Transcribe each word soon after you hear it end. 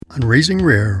On Raising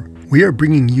Rare, we are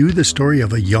bringing you the story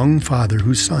of a young father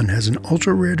whose son has an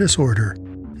ultra-rare disorder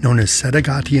known as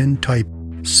Sedagatian-type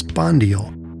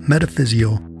spondyal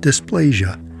metaphyseal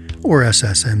dysplasia, or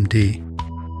SSMD.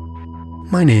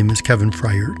 My name is Kevin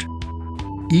Fryert.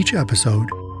 Each episode,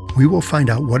 we will find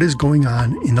out what is going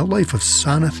on in the life of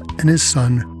Sanath and his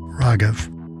son, Raghav.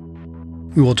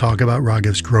 We will talk about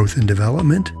Raghav's growth and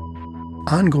development,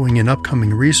 ongoing and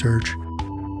upcoming research,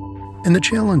 and the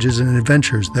challenges and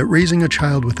adventures that raising a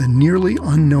child with a nearly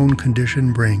unknown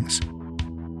condition brings.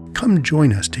 Come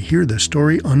join us to hear the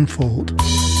story unfold.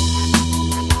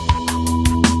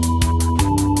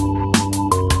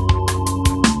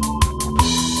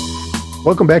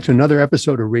 Welcome back to another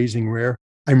episode of Raising Rare.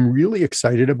 I'm really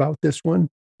excited about this one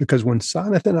because when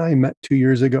Sanath and I met 2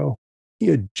 years ago, he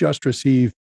had just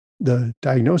received the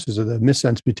diagnosis of the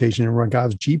missense mutation in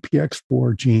Raghav's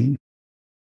GPX4 gene.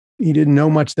 He didn't know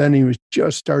much then. He was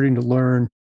just starting to learn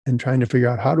and trying to figure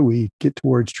out how do we get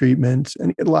towards treatments, and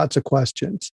he had lots of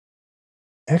questions.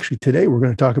 Actually, today we're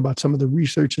going to talk about some of the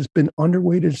research that's been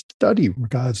underway to study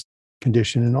Raghav's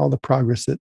condition and all the progress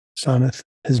that Sanath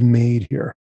has made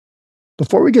here.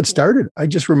 Before we get started, I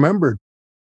just remembered,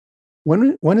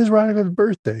 when is Raghav's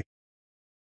birthday?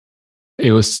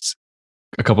 It was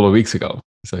a couple of weeks ago.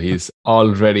 So he's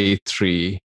already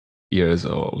 3 years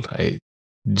old. I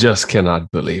just cannot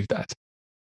believe that.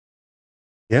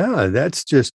 Yeah, that's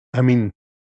just,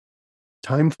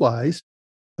 time flies,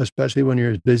 especially when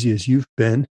you're as busy as you've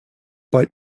been. But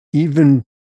even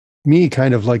me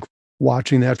kind of like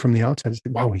watching that from the outside, it's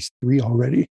like, wow, he's 3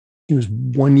 already. He was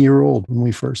 1 year old when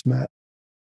we first met.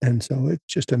 And so it's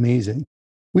just amazing.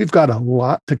 We've got a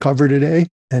lot to cover today.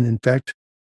 And in fact,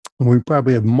 we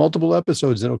probably have multiple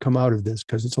episodes that'll come out of this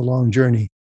because it's a long journey.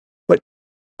 But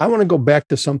I want to go back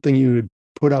to something you had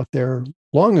put out there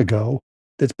long ago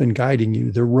that's been guiding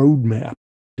you, the roadmap.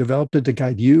 Developed it to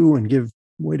guide you and give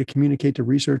way to communicate to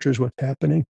researchers what's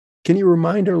happening. Can you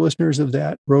remind our listeners of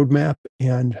that roadmap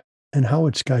and how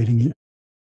it's guiding you?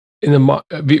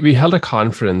 We held a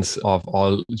conference of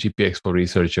all GPX4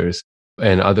 researchers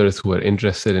and others who are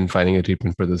interested in finding a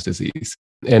treatment for this disease.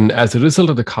 And as a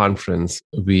result of the conference,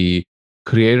 we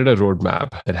created a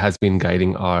roadmap that has been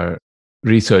guiding our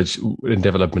research and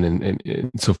development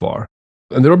in so far.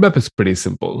 And the roadmap is pretty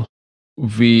simple.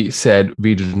 We said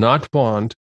we do not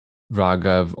want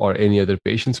Raghav or any other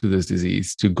patients with this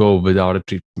disease to go without a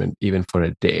treatment even for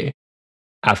a day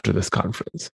after this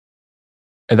conference.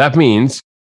 And that means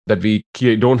that we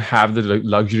don't have the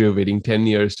luxury of waiting 10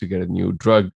 years to get a new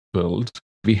drug built.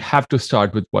 We have to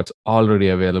start with what's already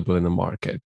available in the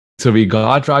market. So we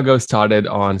got Raghav started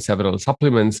on several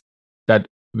supplements that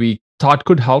we thought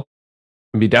could help.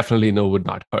 We definitely know would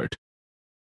not hurt.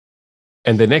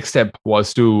 And the next step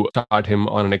was to start him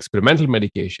on an experimental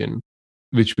medication,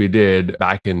 which we did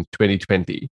back in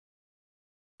 2020.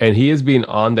 And he has been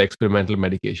on the experimental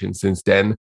medication since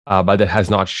then, but that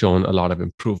has not shown a lot of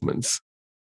improvements.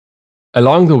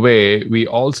 Along the way, we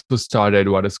also started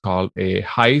what is called a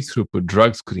high-throughput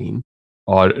drug screen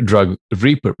or drug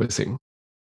repurposing.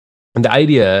 And the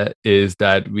idea is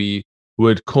that we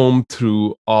would comb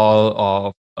through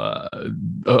all of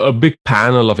a big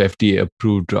panel of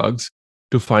FDA-approved drugs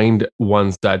to find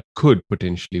ones that could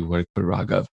potentially work for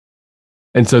Raghav.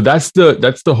 And so that's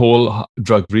the whole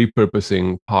drug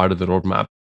repurposing part of the roadmap,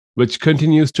 which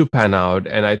continues to pan out.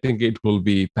 And I think it will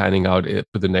be panning out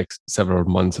for the next several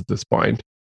months at this point.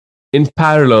 In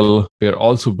parallel, we are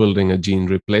also building a gene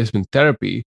replacement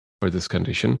therapy for this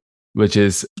condition, which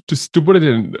is, just to put it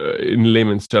in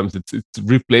layman's terms, it's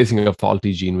replacing a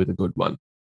faulty gene with a good one.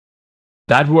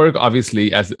 That work,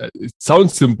 obviously, it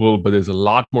sounds simple, but there's a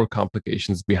lot more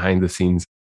complications behind the scenes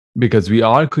because we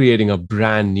are creating a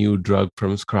brand new drug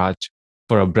from scratch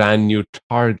for a brand new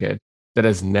target that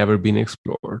has never been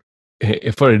explored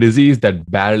for a disease that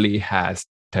barely has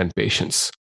 10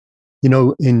 patients.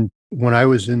 When I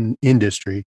was in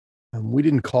industry, we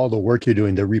didn't call the work you're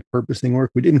doing the repurposing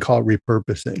work. We didn't call it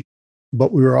repurposing,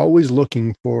 but we were always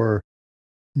looking for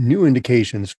new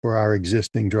indications for our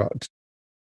existing drugs.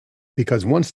 Because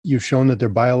once you've shown that they're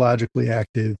biologically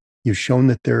active, you've shown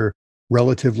that they're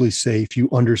relatively safe, you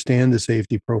understand the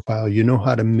safety profile, you know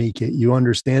how to make it, you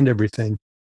understand everything.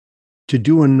 To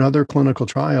do another clinical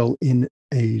trial in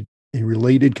a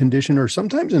related condition or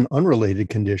sometimes an unrelated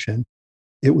condition,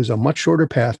 it was a much shorter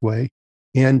pathway.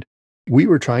 And we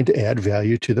were trying to add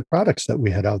value to the products that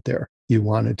we had out there. You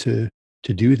wanted to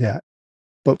do that.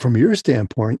 But from your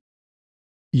standpoint,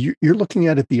 you're looking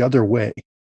at it the other way.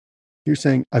 You're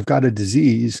saying, I've got a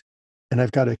disease and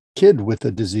I've got a kid with a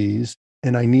disease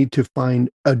and I need to find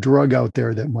a drug out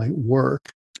there that might work.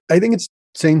 I think it's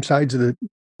same sides of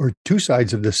or two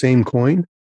sides of the same coin.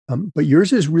 But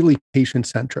yours is really patient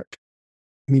centric.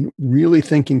 I mean, really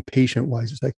thinking patient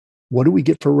wise. It's like, what do we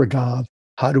get for Raghav?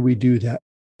 How do we do that?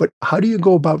 But how do you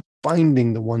go about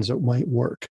finding the ones that might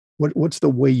work? What's the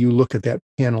way you look at that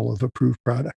panel of approved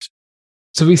products?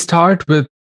 So we start with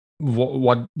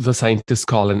what the scientists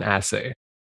call an assay.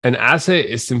 An assay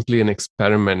is simply an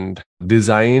experiment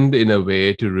designed in a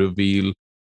way to reveal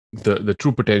the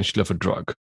true potential of a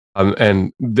drug.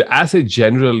 And the assay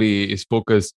generally is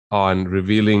focused on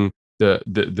revealing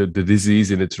the disease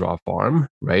in its raw form,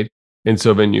 right? And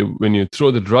so when you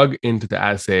throw the drug into the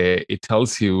assay, it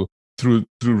tells you through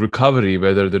recovery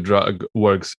whether the drug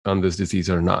works on this disease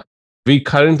or not. We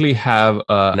currently have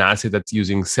an assay that's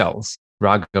using cells,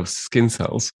 Raghav's skin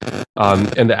cells.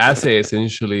 And the assay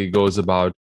essentially goes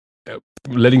about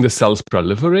letting the cells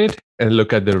proliferate and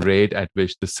look at the rate at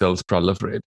which the cells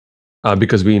proliferate.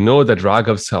 Because we know that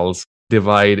Raghav cells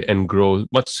divide and grow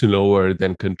much slower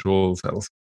than control cells.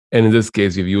 And in this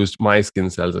case, we've used my skin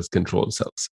cells as control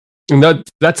cells. And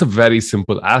that's a very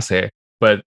simple assay.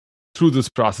 But through this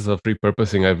process of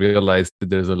repurposing, I realized that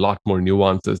there's a lot more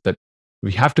nuances that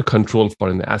we have to control for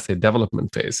in the assay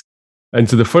development phase. And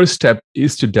so the first step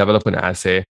is to develop an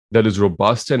assay that is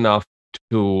robust enough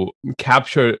to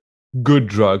capture good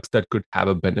drugs that could have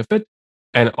a benefit,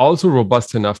 and also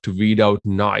robust enough to weed out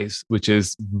noise, which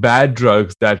is bad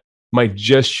drugs that might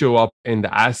just show up in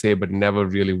the assay but never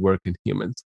really work in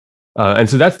humans. And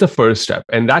so that's the first step.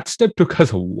 And that step took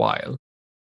us a while.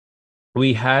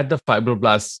 We had the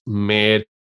fibroblasts made,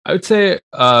 I would say,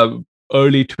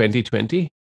 early 2020,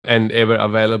 and they were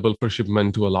available for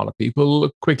shipment to a lot of people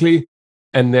quickly.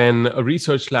 And then a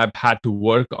research lab had to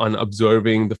work on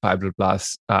observing the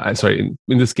fibroblasts.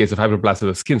 In this case, the fibroblasts are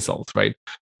the skin cells, right?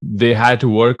 They had to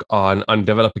work on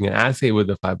developing an assay with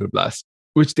the fibroblasts,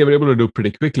 which they were able to do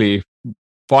pretty quickly,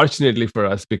 fortunately for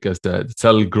us, because the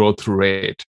cell growth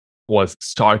rate was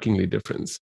starkly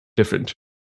different.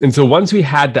 And so once we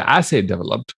had the assay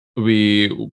developed,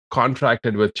 we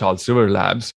contracted with Charles River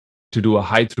Labs to do a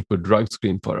high throughput drug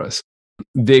screen for us.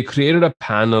 They created a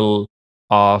panel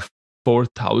of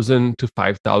 4,000 to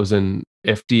 5,000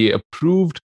 FDA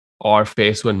approved or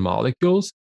phase 1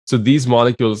 molecules. So these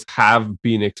molecules have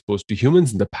been exposed to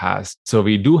humans in the past. So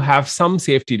we do have some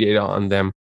safety data on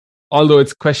them, although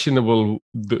it's questionable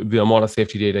the amount of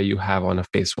safety data you have on a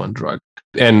phase 1 drug.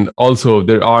 And also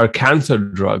there are cancer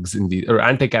drugs or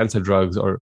anti-cancer drugs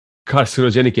or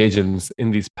carcinogenic agents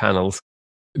in these panels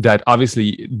that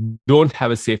obviously don't have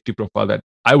a safety profile that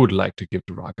I would like to give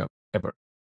to Raghav ever,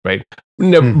 right?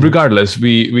 Regardless,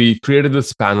 we created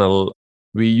this panel.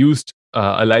 We used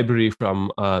a library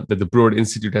from that the Broad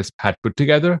Institute had put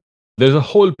together. There's a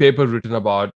whole paper written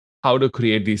about how to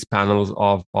create these panels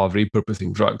of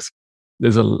repurposing drugs.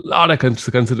 There's a lot of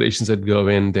considerations that go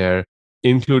in there,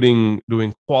 including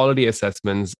doing quality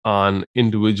assessments on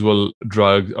individual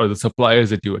drugs or the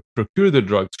suppliers that you procure the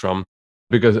drugs from.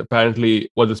 Because apparently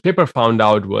what this paper found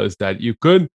out was that you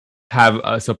could have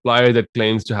a supplier that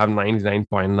claims to have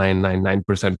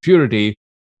 99.999% purity,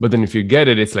 but then if you get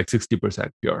it, it's like 60%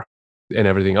 pure and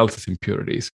everything else is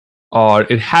impurities. Or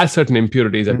it has certain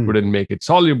impurities that wouldn't make it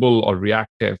soluble or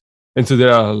reactive. And so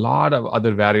there are a lot of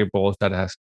other variables that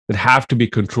have to be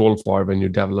controlled for when you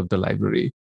develop the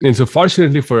library. And so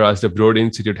fortunately for us, the Broad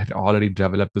Institute had already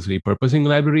developed this repurposing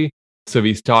library. So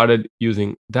we started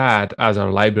using that as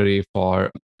our library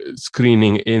for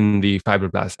screening in the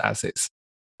fibroblast assays.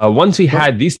 Once we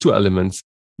had these two elements,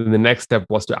 then the next step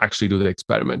was to actually do the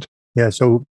experiment. Yeah.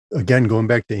 So again, going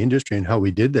back to industry and how we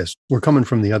did this, we're coming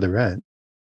from the other end,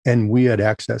 and we had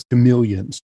access to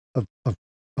millions of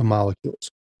molecules,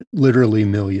 literally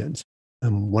millions.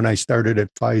 When I started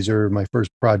at Pfizer, my first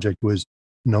project was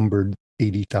numbered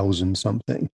 80,000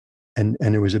 something. And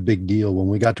it was a big deal when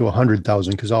we got to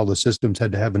 100,000 because all the systems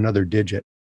had to have another digit.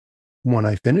 When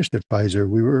I finished at Pfizer,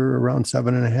 we were around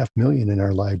 7.5 million in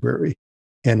our library.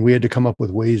 And we had to come up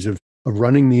with ways of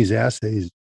running these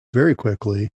assays very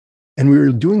quickly. And we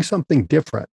were doing something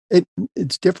different.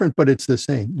 It's different, but it's the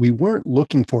same. We weren't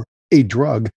looking for a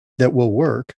drug that will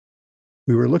work.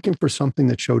 We were looking for something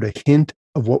that showed a hint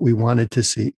of what we wanted to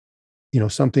see.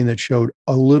 Something that showed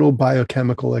a little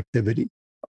biochemical activity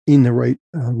in the right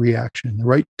reaction, the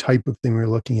right type of thing we were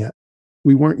looking at.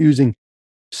 We weren't using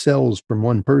cells from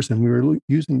one person. We were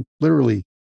using literally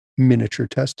miniature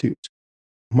test tubes,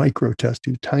 micro test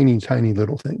tubes, tiny, tiny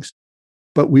little things.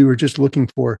 But we were just looking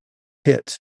for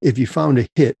hits. If you found a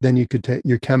hit, then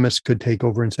your chemist could take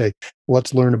over and say,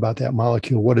 let's learn about that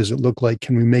molecule. What does it look like?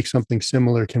 Can we make something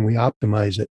similar? Can we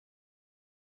optimize it?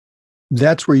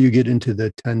 That's where you get into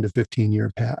the 10 to 15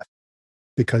 year path,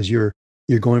 because you're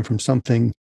going from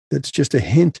something that's just a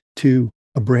hint to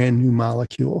a brand new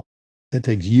molecule that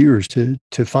takes years to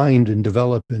find and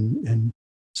develop and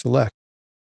select.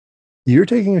 You're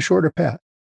taking a shorter path.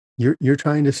 You're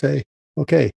trying to say,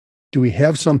 okay, do we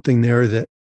have something there that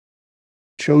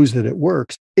shows that it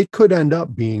works? It could end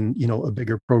up being, a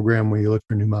bigger program where you look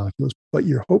for new molecules. What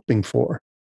you're hoping for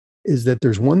is that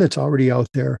there's one that's already out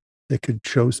there that could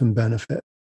show some benefit.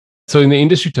 So in the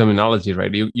industry terminology,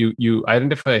 right, you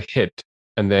identify a hit,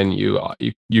 and then you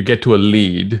get to a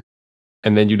lead,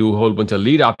 and then you do a whole bunch of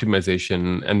lead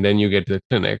optimization, and then you get to the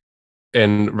clinic.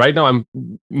 And right now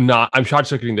I'm short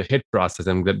circuiting the hit process.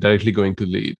 I'm directly going to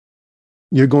lead.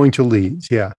 You're going to leads,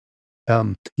 yeah.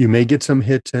 You may get some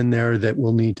hits in there that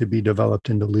will need to be developed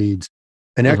into leads.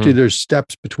 And actually, there's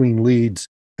steps between leads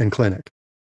and clinic.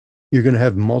 You're going to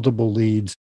have multiple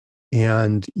leads,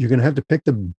 and you're going to have to pick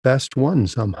the best one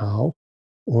somehow,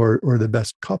 or the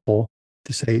best couple,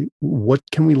 to say, what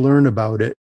can we learn about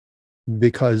it?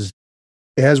 Because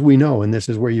as we know, and this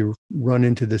is where you run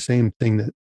into the same thing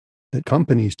that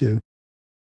companies do,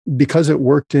 because it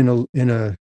worked in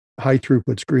a high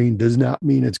throughput screen does not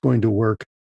mean it's going to work,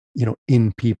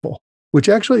 in people. Which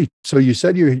actually, so you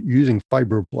said you're using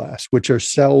fibroblasts, which are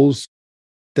cells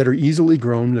that are easily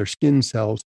grown, they're skin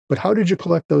cells. But how did you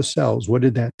collect those cells? What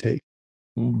did that take?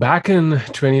 Back in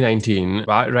 2019,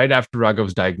 right after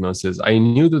Raghav's diagnosis, I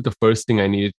knew that the first thing I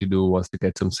needed to do was to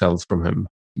get some cells from him.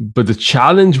 But the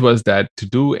challenge was that to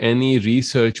do any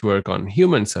research work on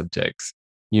human subjects,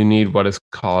 you need what is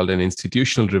called an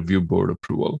institutional review board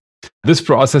approval. This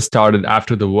process started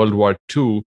after the World War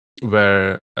II,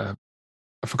 where I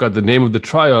forgot the name of the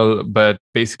trial, but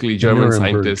basically the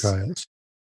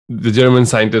German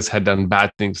scientists had done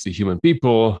bad things to human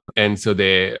people. And so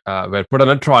they were put on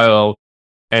a trial.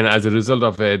 And as a result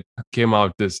of it, came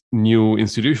out this new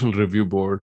institutional review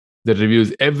board that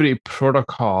reviews every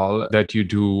protocol that you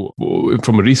do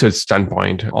from a research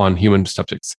standpoint on human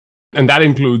subjects. And that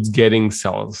includes getting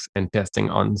cells and testing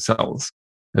on cells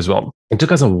as well. It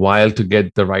took us a while to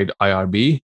get the right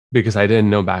IRB, because I didn't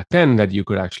know back then that you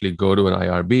could actually go to an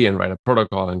IRB and write a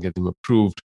protocol and get them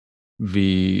approved.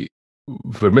 We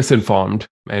were misinformed,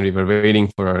 and we were waiting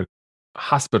for our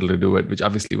hospital to do it, which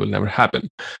obviously will never happen.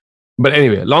 But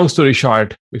anyway, long story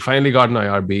short, we finally got an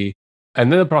IRB.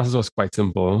 And then the process was quite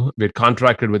simple. We had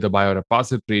contracted with a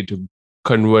biorepository to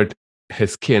convert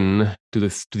his skin to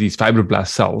these fibroblast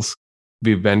cells.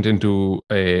 We went into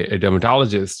a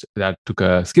dermatologist that took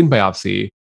a skin biopsy,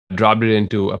 dropped it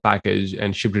into a package,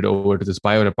 and shipped it over to this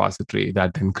biorepository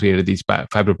that then created these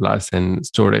fibroblasts and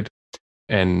stored it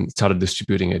and started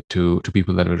distributing it to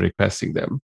people that were requesting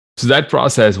them. So that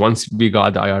process, once we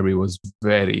got the IRB, was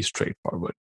very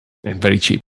straightforward and very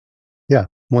cheap. Yeah.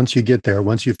 Once you get there,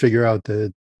 once you figure out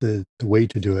the way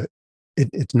to do it,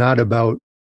 it's not about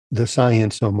the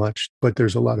science so much, but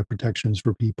there's a lot of protections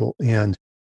for people. And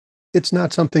it's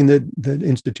not something that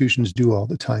institutions do all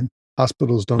the time.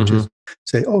 Hospitals don't just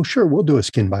say, oh, sure, we'll do a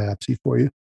skin biopsy for you.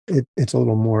 It's a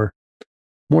little more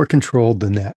controlled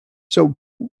than that. So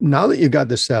now that you've got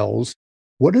the cells,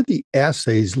 what are the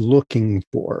assays looking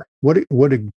for? Go a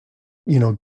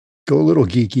little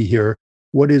geeky here.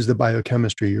 What is the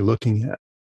biochemistry you're looking at?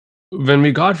 When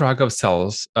we got Raghav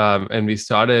cells and we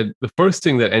started, the first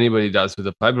thing that anybody does with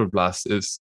the fibroblasts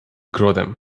is grow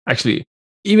them. Actually,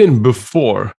 even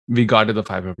before we got to the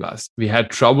fibroblasts, we had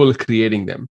trouble creating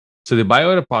them. So the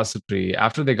biorepository,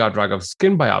 after they got Raghav's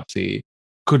skin biopsy,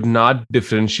 could not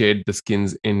differentiate the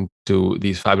skins into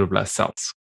these fibroblast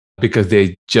cells because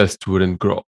they just wouldn't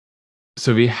grow.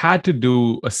 So we had to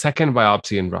do a second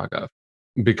biopsy in Raghav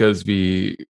because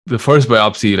the first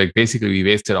biopsy, basically we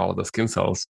wasted all of the skin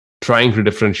cells trying to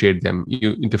differentiate them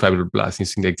into fibroblasts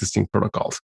using the existing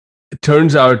protocols. It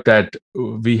turns out that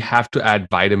we have to add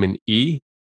vitamin E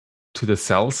to the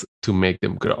cells to make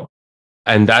them grow.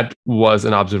 And that was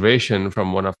an observation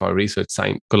from one of our research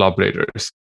science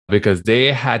collaborators, because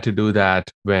they had to do that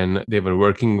when they were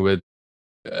working with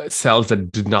cells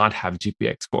that did not have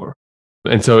GPX4.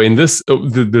 And so in this,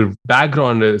 the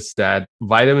background is that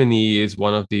vitamin E is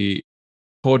one of the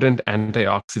potent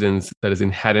antioxidants that is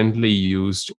inherently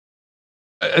used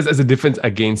as a defense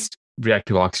against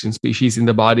reactive oxygen species in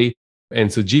the body.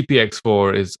 And so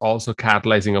GPX4 is also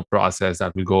catalyzing a process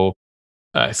that will go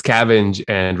scavenge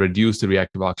and reduce the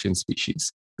reactive oxygen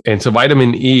species. And so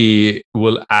vitamin E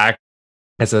will act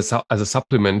as a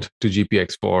supplement to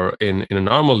GPX4 in a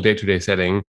normal day-to-day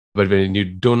setting. But when you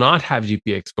do not have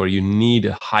GPX4, you need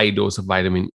a high dose of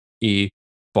vitamin E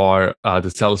for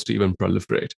the cells to even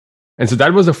proliferate. And so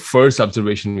that was the first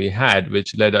observation we had,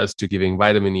 which led us to giving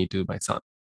vitamin E to my son.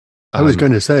 I was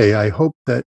going to say, I hope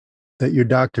that your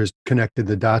doctors connected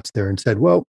the dots there and said,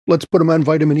 well, let's put them on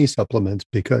vitamin E supplements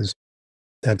because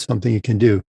that's something you can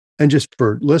do. And just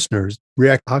for listeners,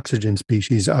 react oxygen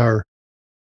species are,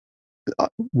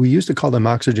 we used to call them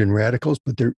oxygen radicals,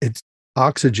 but it's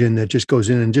oxygen that just goes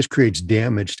in and just creates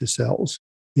damage to cells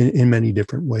in many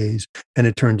different ways. And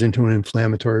it turns into an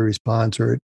inflammatory response,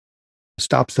 or it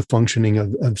stops the functioning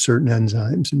of certain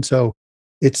enzymes. And so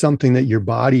it's something that your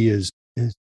body is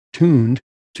tuned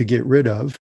to get rid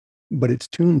of, but it's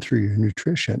tuned through your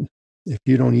nutrition. If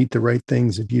you don't eat the right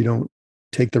things, if you don't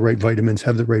take the right vitamins,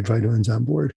 have the right vitamins on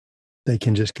board, they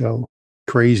can just go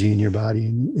crazy in your body,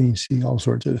 and you see all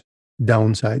sorts of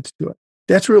downsides to it.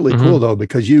 That's really cool though,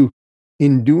 because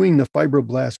in doing the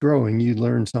fibroblast growing, you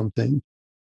learn something.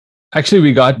 Actually,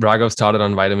 we got Raghav started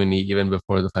on vitamin E even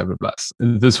before the fibroblasts.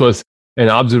 This was an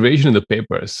observation in the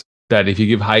papers that if you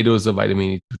give high dose of vitamin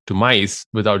E to mice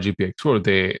without GPX4,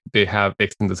 they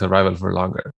extend the survival for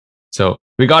longer. So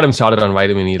we got him started on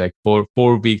vitamin E like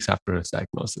four weeks after his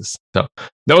diagnosis. So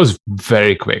that was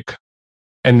very quick.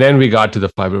 And then we got to the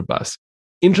fibroblasts.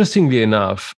 Interestingly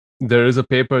enough, there is a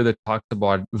paper that talks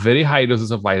about very high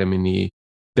doses of vitamin E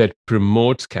that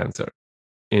promotes cancer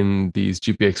in these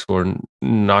GPX4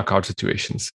 knockout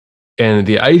situations. And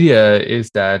the idea is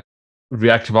that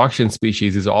reactive oxygen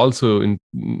species is also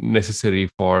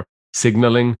necessary for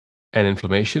signaling and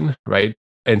inflammation, right?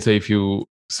 And so if you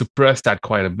suppress that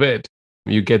quite a bit,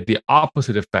 you get the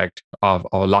opposite effect of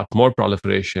a lot more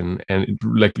proliferation and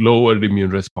like lowered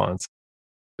immune response,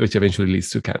 which eventually leads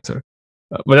to cancer.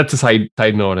 But that's a side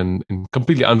note and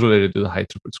completely unrelated to the high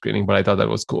throughput screening, but I thought that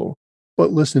was cool.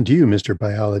 But listen to you, Mr.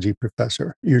 Biology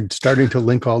Professor. You're starting to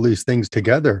link all these things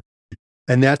together.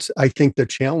 And that's, I think, the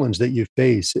challenge that you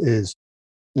face is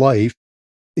life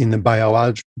in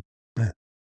biological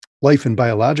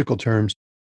terms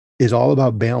is all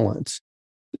about balance.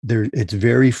 It's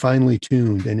very finely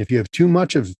tuned. And if you have too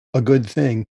much of a good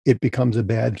thing, it becomes a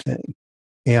bad thing.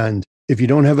 And if you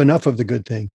don't have enough of the good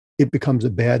thing, it becomes a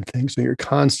bad thing. So you're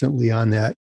constantly on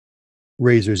that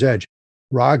razor's edge.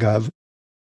 Raghav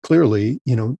clearly,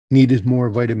 needed more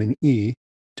vitamin E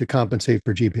to compensate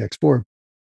for GPX4.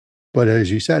 But as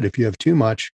you said, if you have too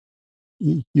much,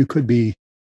 you could be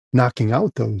knocking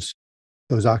out those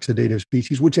oxidative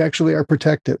species, which actually are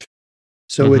protective.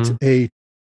 So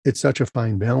it's such a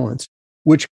fine balance,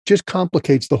 which just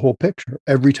complicates the whole picture.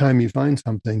 Every time you find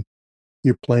something,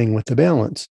 you're playing with the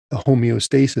balance, the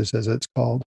homeostasis, as it's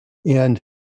called. And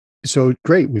so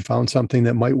great, we found something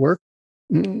that might work.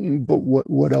 But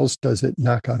what else does it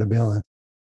knock out of balance?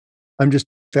 I'm just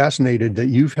fascinated that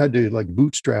you've had to like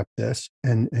bootstrap this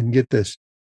and get this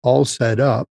all set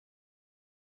up.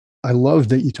 I love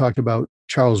that you talked about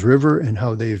Charles River and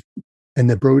how and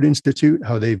the Broad Institute,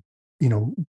 how they've,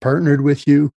 partnered with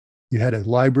you. You had a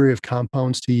library of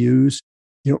compounds to use.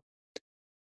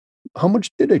 How much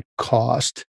did it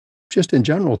cost, just in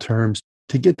general terms,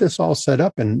 to get this all set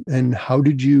up? And how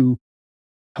did you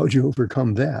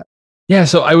overcome that? Yeah,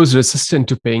 so I was resistant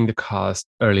to paying the cost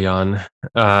early on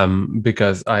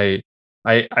because I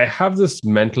have this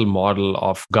mental model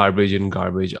of garbage in,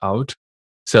 garbage out.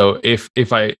 So if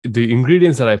the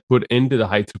ingredients that I put into the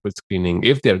high throughput screening,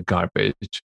 if they're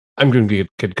garbage, I'm going to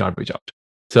get garbage out.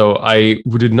 So I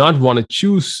did not want to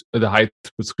choose the high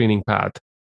throughput screening path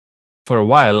for a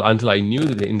while until I knew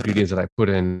that the ingredients that I put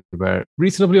in were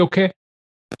reasonably okay,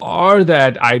 or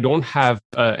that I don't have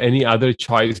any other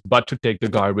choice but to take the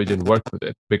garbage and work with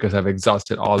it because I've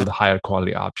exhausted all the higher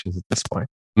quality options at this point.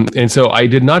 And so I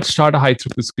did not start a high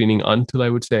throughput screening until I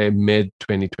would say mid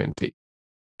 2020.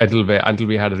 Until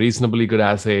we had a reasonably good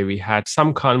assay, we had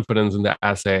some confidence in the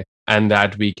assay, and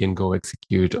that we can go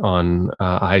execute on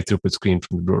a high throughput screen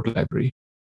from the Broad library.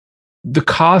 The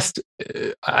cost,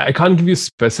 I can't give you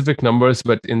specific numbers,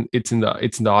 but it's in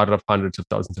the order of hundreds of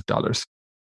thousands of dollars.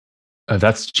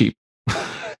 That's cheap.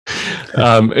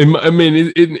 In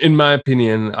my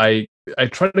opinion, I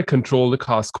try to control the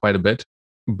cost quite a bit,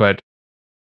 but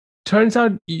turns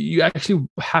out you actually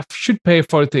should pay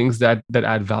for things that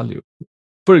add value.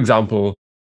 For example,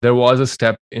 there was a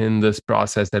step in this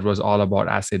process that was all about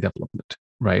assay development,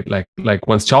 right? Like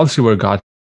once Charles River got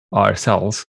our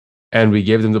cells and we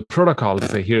gave them the protocol to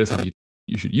say, here's how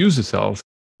you should use the cells,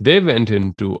 they went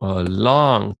into a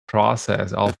long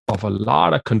process of a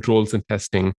lot of controls and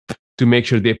testing to make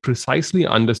sure they precisely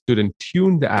understood and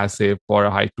tuned the assay for a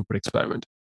high throughput experiment.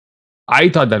 I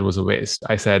thought that was a waste.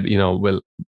 I said, well,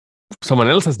 someone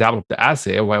else has developed the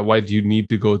assay. Why do you need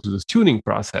to go through this tuning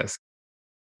process?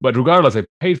 But regardless, I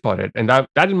paid for it, and that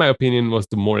in my opinion was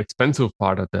the more expensive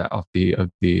part of the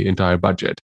entire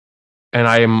budget. And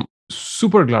I am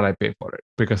super glad I paid for it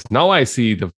because now I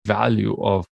see the value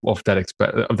of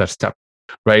that step.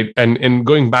 right? And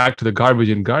going back to the garbage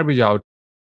in, garbage out,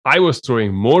 I was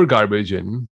throwing more garbage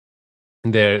in.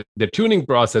 Their tuning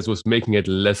process was making it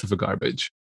less of a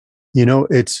garbage.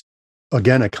 It's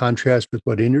again a contrast with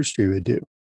what industry would do.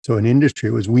 So in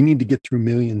industry was we need to get through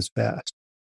millions fast.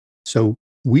 So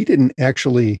we didn't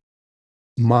actually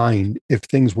mind if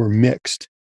things were mixed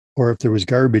or if there was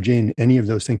garbage in any of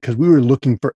those things because we were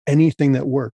looking for anything that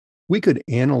worked. We could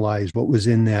analyze what was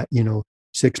in that,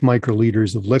 6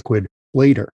 microliters of liquid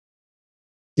later.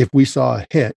 If we saw a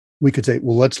hit, we could say,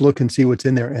 well, let's look and see what's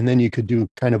in there. And then you could do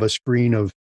kind of a screen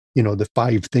of, the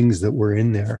 5 things that were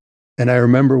in there. And I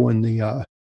remember when the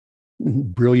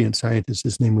brilliant scientist,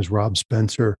 his name was Rob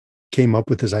Spencer, came up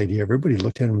with this idea, everybody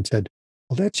looked at him and said,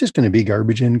 well, that's just going to be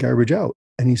garbage in, garbage out.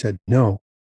 And he said, no,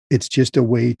 it's just a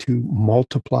way to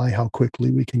multiply how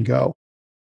quickly we can go.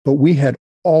 But we had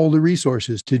all the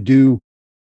resources to do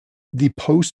the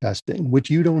post testing, which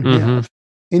you don't have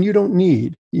and you don't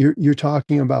need. You're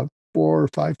talking about 4,000 or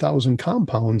 5,000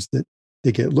 compounds that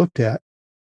they get looked at.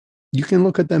 You can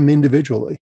look at them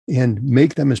individually and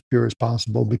make them as pure as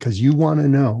possible because you want to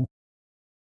know,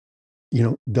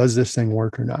 does this thing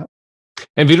work or not?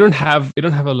 And we don't have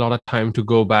a lot of time to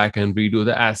go back and redo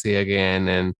the assay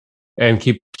again and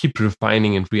keep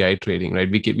refining and reiterating, right?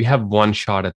 We have one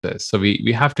shot at this, so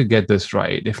we have to get this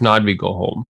right. If not, we go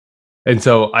home. And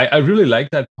so I really like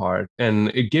that part, and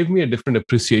it gave me a different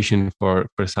appreciation for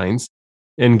science,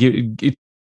 and it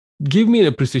gave me an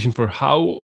appreciation for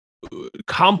how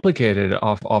complicated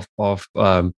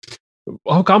how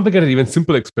complicated even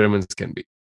simple experiments can be.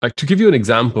 Like, to give you an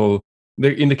example,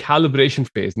 in the calibration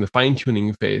phase, in the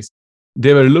fine-tuning phase,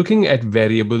 they were looking at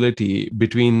variability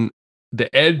between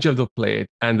the edge of the plate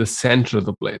and the center of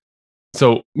the plate.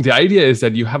 So the idea is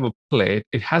that you have a plate,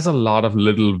 it has a lot of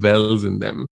little wells in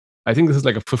them. I think this is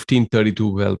like a 1532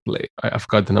 well plate. I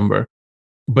forgot the number.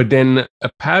 But then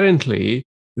apparently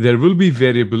there will be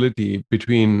variability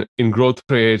in growth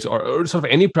rates or sort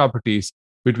of any properties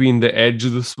between the edge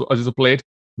of the plate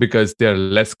because they're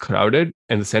less crowded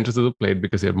and the centers of the plate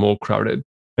because they're more crowded.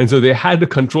 And so they had to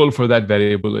control for that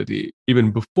variability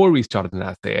even before we started an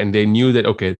assay. And they knew that,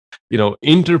 okay,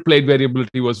 interplate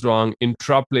variability was wrong.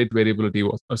 Intraplate variability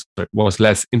was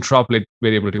less. Intraplate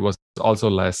variability was also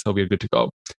less. So we're good to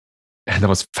go. And that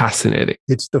was fascinating.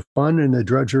 It's the fun and the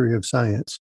drudgery of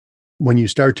science. When you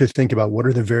start to think about what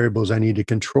are the variables I need to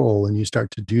control, and you start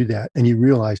to do that, and you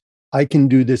realize I can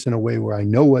do this in a way where I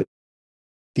know what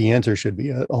the answer should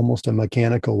be, almost a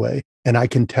mechanical way, and I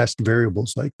can test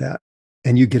variables like that.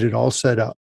 And you get it all set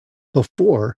up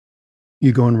before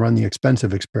you go and run the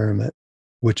expensive experiment,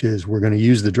 which is we're going to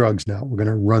use the drugs now. We're going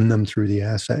to run them through the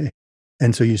assay.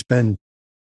 And so you spend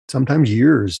sometimes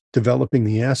years developing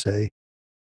the assay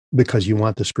because you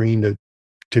want the screen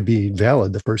to be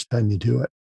valid the first time you do it.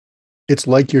 It's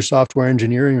like your software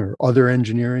engineering or other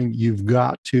engineering. You've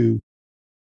got to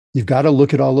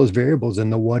look at all those variables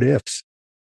and the what ifs.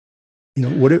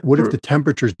 What if the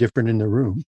temperature is different in the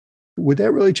room? Would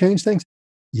that really change things?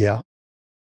 Yeah.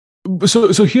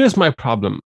 So here's my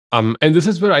problem. And this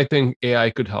is where I think AI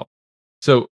could help.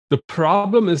 So the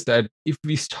problem is that if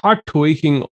we start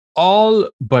tweaking all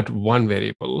but one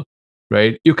variable,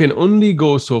 right, you can only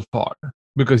go so far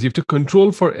because you have to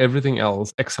control for everything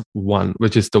else except one,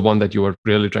 which is the one that you are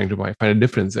really trying to find a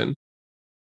difference in.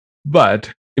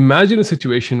 But imagine a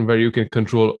situation where you can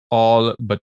control all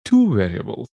but 2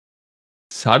 variables.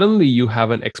 Suddenly you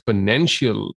have an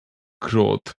exponential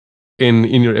growth in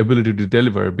your ability to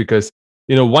deliver because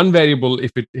one variable,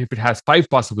 if it has 5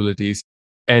 possibilities,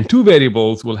 and 2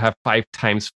 variables will have 5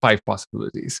 times 5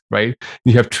 possibilities, right?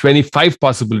 You have 25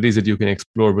 possibilities that you can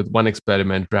explore with one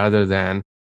experiment rather than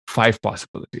 5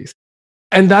 possibilities.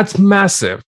 And that's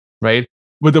massive, right?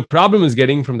 But the problem is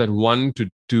getting from that 1 to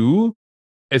 2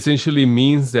 essentially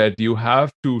means that you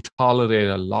have to tolerate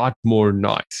a lot more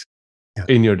noise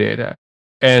in your data.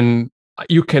 And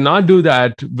you cannot do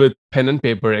that with pen and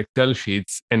paper Excel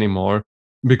sheets anymore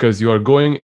because you are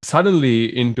going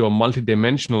suddenly into a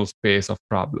multidimensional space of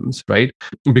problems, right?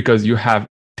 Because you have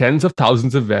tens of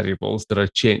thousands of variables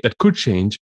that could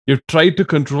change. You've tried to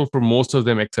control for most of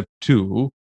them except 2,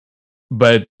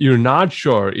 but you're not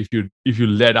sure if you if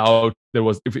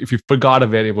you forgot a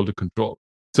variable to control.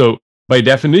 So by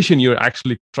definition, you're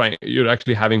actually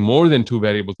having more than 2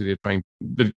 variables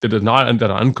that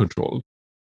are uncontrolled,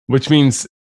 which means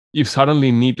you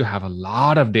suddenly need to have a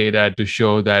lot of data to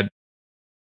show that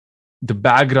the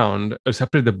background,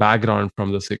 separate the background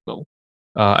from the signal.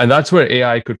 And that's where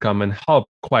AI could come and help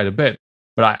quite a bit.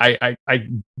 But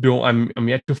I'm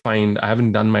yet to find, I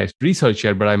haven't done my research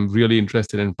yet, but I'm really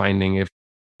interested in finding if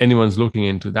anyone's looking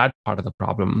into that part of the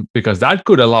problem, because that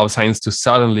could allow science to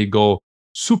suddenly go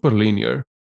super linear.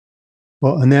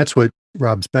 Well, and that's what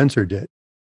Rob Spencer did.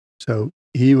 So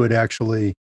he would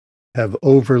actually have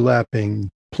overlapping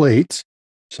plates.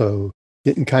 So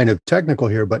getting kind of technical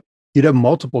here, but you'd have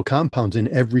multiple compounds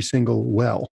in every single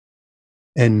well.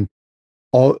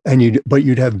 But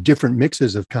you'd have different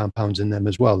mixes of compounds in them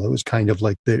as well. It was kind of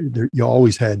like you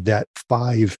always had that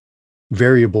 5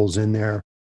 variables in there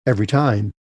every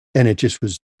time. And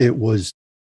it was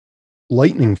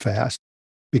lightning fast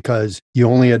because you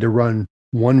only had to run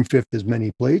 1/5 as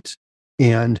many plates,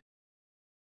 and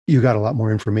you got a lot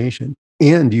more information.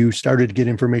 And you started to get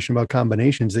information about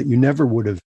combinations that you never would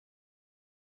have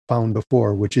found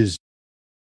before, which is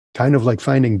kind of like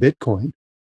finding Bitcoin.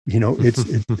 It's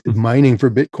mining for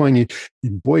Bitcoin.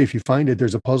 Boy, if you find it,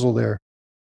 there's a puzzle there,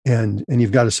 and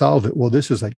you've got to solve it. Well,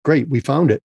 this is like, great, we found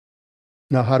it.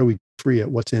 Now, how do we free it?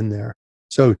 What's in there?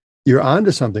 So you're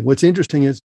onto something. What's interesting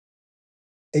is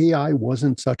AI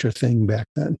wasn't such a thing back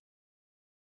then.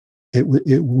 It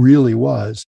really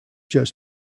was just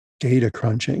data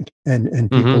crunching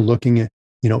and people looking at,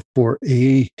 for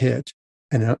a hit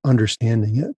and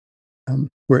understanding it,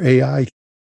 where AI,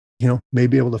 may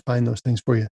be able to find those things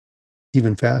for you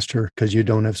even faster because you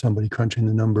don't have somebody crunching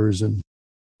the numbers and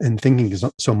thinking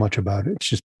so much about it. It's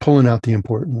just pulling out the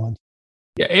important ones.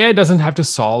 Yeah, AI doesn't have to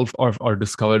solve or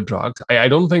discover drugs. I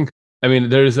don't think,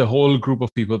 there is a whole group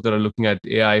of people that are looking at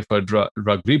AI for drug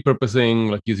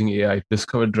repurposing, like using AI to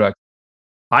discover drugs.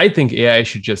 I think AI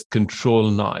should just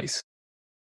control noise.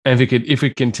 And if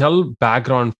it can tell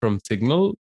background from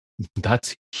signal,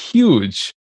 that's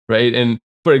huge, right? And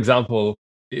for example,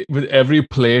 with every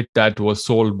plate that was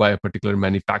sold by a particular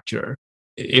manufacturer,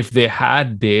 if they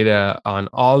had data on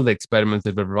all the experiments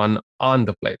that were run on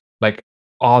the plate, like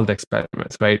all the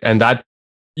experiments, right? And that,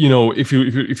 if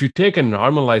you take and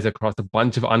normalize across a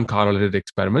bunch of uncorrelated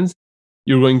experiments,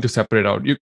 you're going to separate out.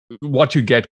 What you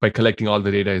get by collecting all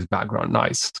the data is background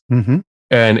noise. Mm-hmm.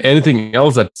 And anything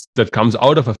else that comes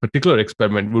out of a particular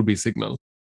experiment would be signal.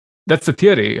 That's the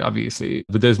theory, obviously.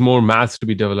 But there's more maths to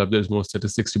be developed. There's more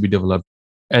statistics to be developed.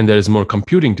 And there's more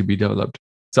computing to be developed.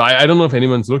 So I don't know if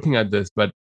anyone's looking at this,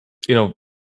 but,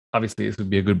 obviously this would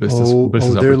be a good business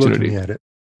they're opportunity. Looking at it.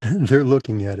 They're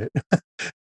looking at it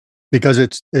because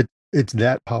it's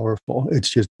that powerful. It's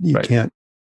just, you Right. can't,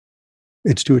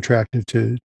 it's too attractive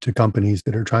to companies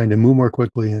that are trying to move more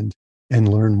quickly and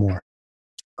learn more.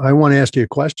 I want to ask you a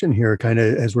question here, kind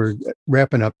of as we're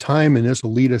wrapping up time, and this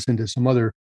will lead us into some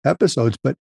other episodes,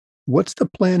 but what's the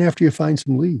plan after you find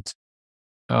some leads?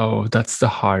 Oh, that's the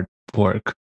hard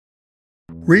work.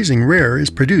 Raising Rare is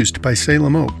produced by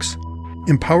Salem Oaks,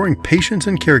 empowering patients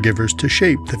and caregivers to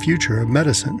shape the future of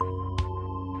medicine.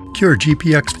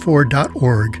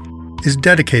 CureGPX4.org is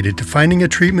dedicated to finding a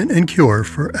treatment and cure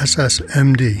for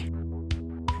SSMD.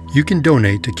 You can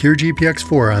donate to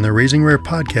CureGPX4 on the Raising Rare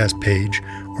podcast page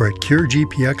or at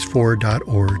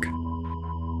CureGPX4.org.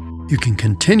 You can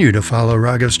continue to follow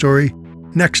Raghav's story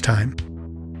next time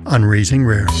on Raising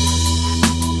Rare.